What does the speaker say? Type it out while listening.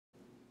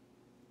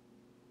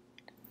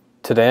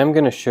Today I'm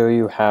going to show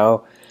you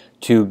how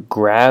to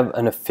grab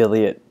an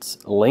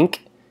affiliate's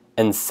link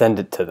and send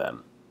it to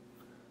them.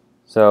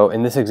 So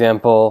in this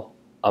example,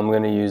 I'm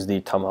going to use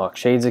the Tomahawk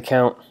Shades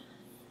account.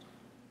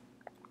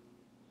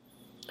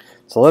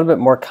 It's a little bit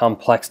more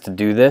complex to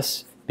do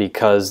this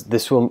because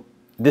this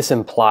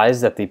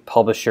implies that the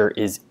publisher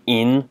is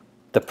in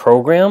the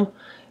program,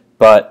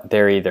 but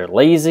they're either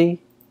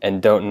lazy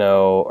and don't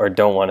know or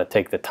don't want to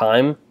take the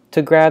time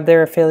to grab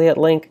their affiliate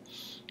link,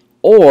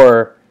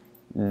 or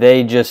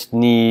they just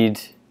need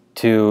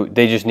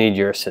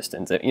your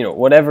assistance.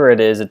 Whatever it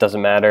is, it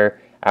doesn't matter.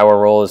 Our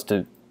role is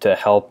to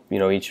help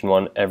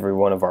every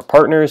one of our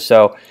partners.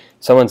 So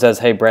someone says,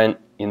 hey Brent,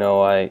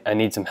 I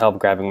need some help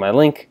grabbing my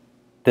link.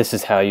 This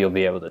is how you'll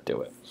be able to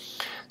do it.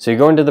 So you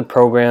go into the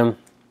program.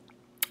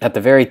 At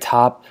the very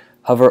top,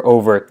 hover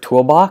over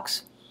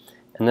Toolbox,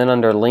 and then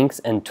under Links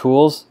and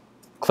Tools,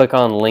 click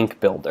on Link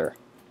Builder.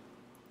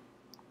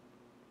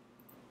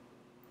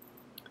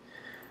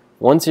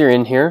 Once you're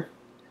in here,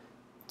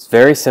 it's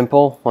very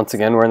simple. Once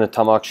again, we're in the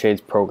Tomahawk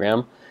Shades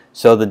program.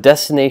 So the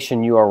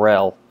destination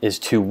URL is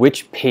to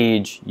which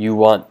page you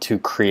want to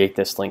create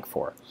this link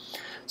for.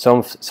 So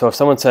if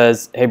someone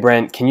says, hey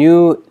Brent, can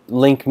you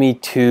link me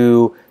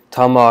to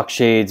Tomahawk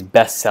Shades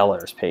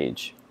bestsellers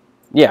page?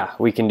 Yeah,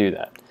 we can do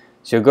that.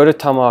 So you'll go to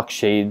Tomahawk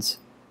Shades,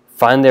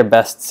 find their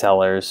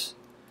bestsellers,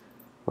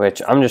 which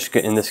in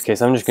this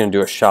case, I'm just going to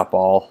do a shop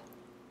all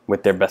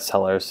with their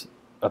bestsellers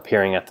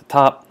appearing at the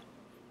top.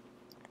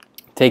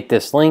 Take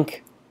this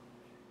link,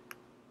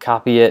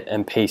 copy it,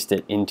 and paste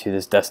it into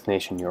this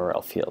destination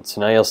URL field. So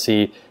now you'll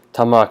see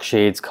Tomahawk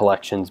Shades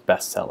Collections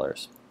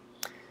Bestsellers.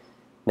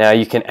 Now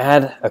you can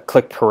add a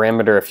click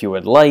parameter if you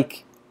would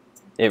like.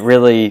 It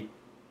really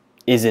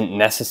isn't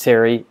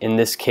necessary in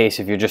this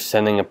case if you're just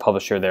sending a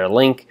publisher their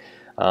link.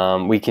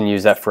 We can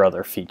use that for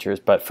other features,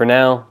 but for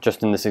now,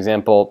 just in this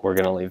example, we're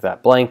going to leave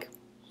that blank.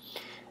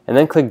 And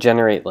then click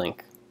Generate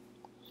Link.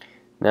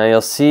 Now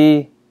you'll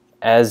see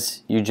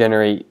as you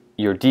generate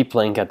your deep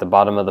link at the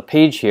bottom of the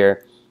page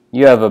here,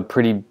 you have a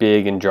pretty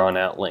big and drawn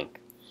out link.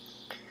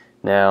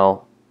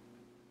 Now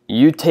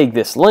you take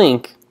this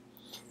link,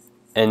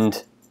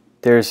 and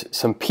there's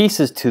some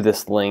pieces to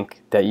this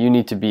link that you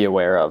need to be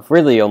aware of,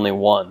 really only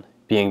one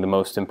being the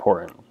most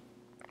important.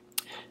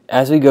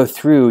 As we go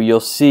through,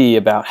 you'll see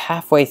about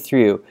halfway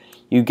through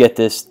you get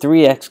this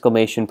 3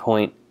 exclamation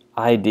point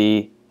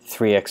ID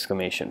 3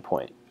 exclamation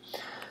point.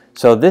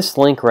 So this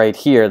link right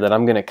here that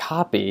I'm going to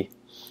copy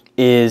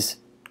is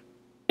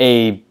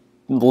a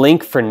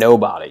link for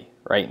nobody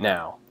right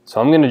now. So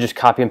I'm going to just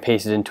copy and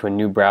paste it into a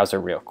new browser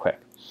real quick.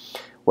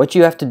 What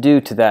you have to do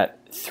to that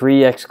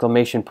 3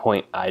 exclamation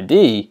point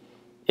ID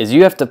is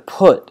you have to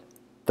put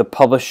the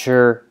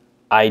publisher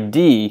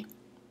ID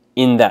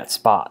in that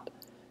spot.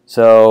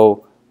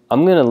 So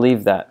I'm going to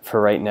leave that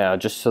for right now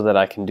just so that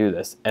I can do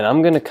this. And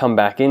I'm going to come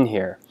back in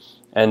here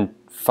and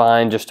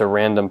find just a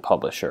random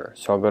publisher.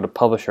 So I'll go to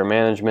Publisher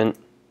Management.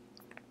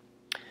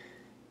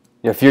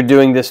 If you're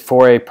doing this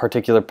for a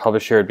particular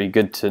publisher, it'd be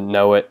good to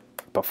know it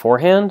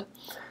beforehand.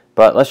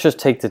 But let's just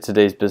take the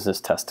Today's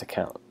Business Test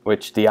account,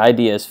 which the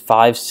ID is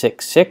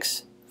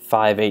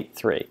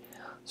 566583.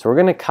 So we're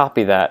going to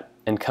copy that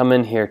and come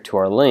in here to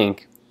our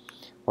link.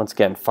 Once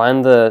again,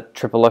 find the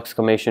triple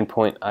exclamation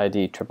point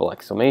ID triple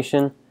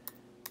exclamation.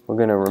 We're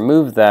going to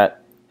remove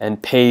that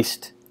and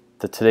paste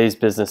the Today's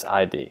Business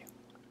ID.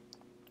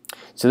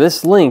 So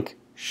this link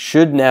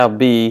should now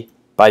be,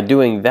 by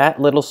doing that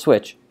little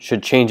switch,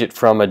 should change it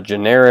from a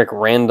generic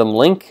random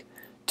link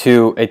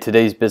to a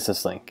Today's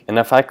Business link. And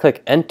if I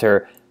click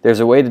Enter, there's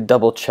a way to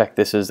double check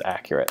this is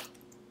accurate.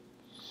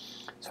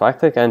 So I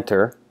click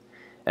Enter,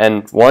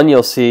 and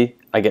you'll see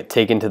I get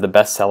taken to the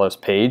bestsellers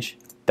page.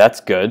 That's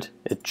good.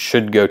 It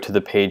should go to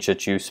the page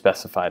that you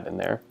specified in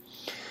there.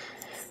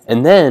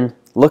 And then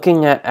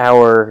looking at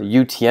our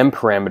UTM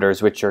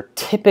parameters, which are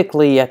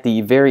typically at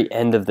the very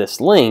end of this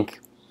link,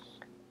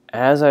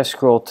 as I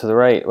scroll to the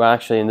right, well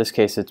actually in this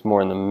case it's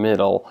more in the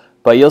middle,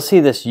 but you'll see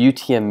this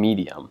UTM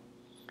medium.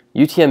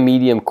 UTM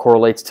medium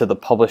correlates to the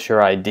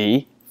publisher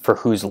ID for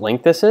whose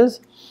link this is,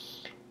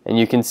 and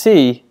you can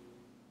see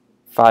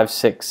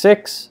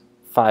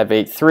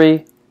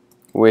 566583,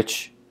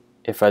 which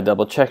if I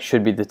double check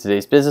should be the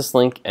Today's Business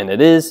link, and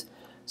it is.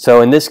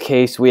 So in this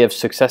case we have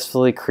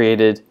successfully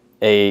created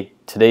a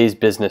Today's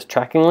Business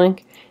tracking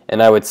link,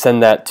 and I would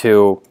send that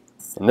to,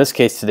 in this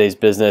case, Today's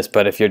Business,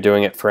 but if you're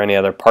doing it for any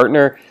other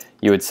partner,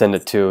 you would send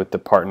it to the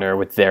partner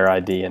with their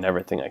ID and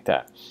everything like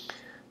that.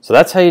 So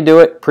that's how you do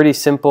it. Pretty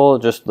simple.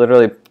 Just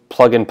literally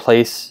plug and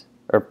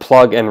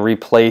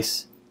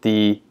replace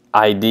the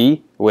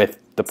ID with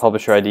the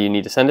publisher ID you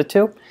need to send it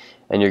to,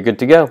 and you're good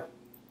to go.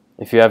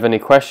 If you have any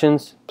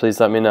questions, please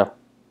let me know.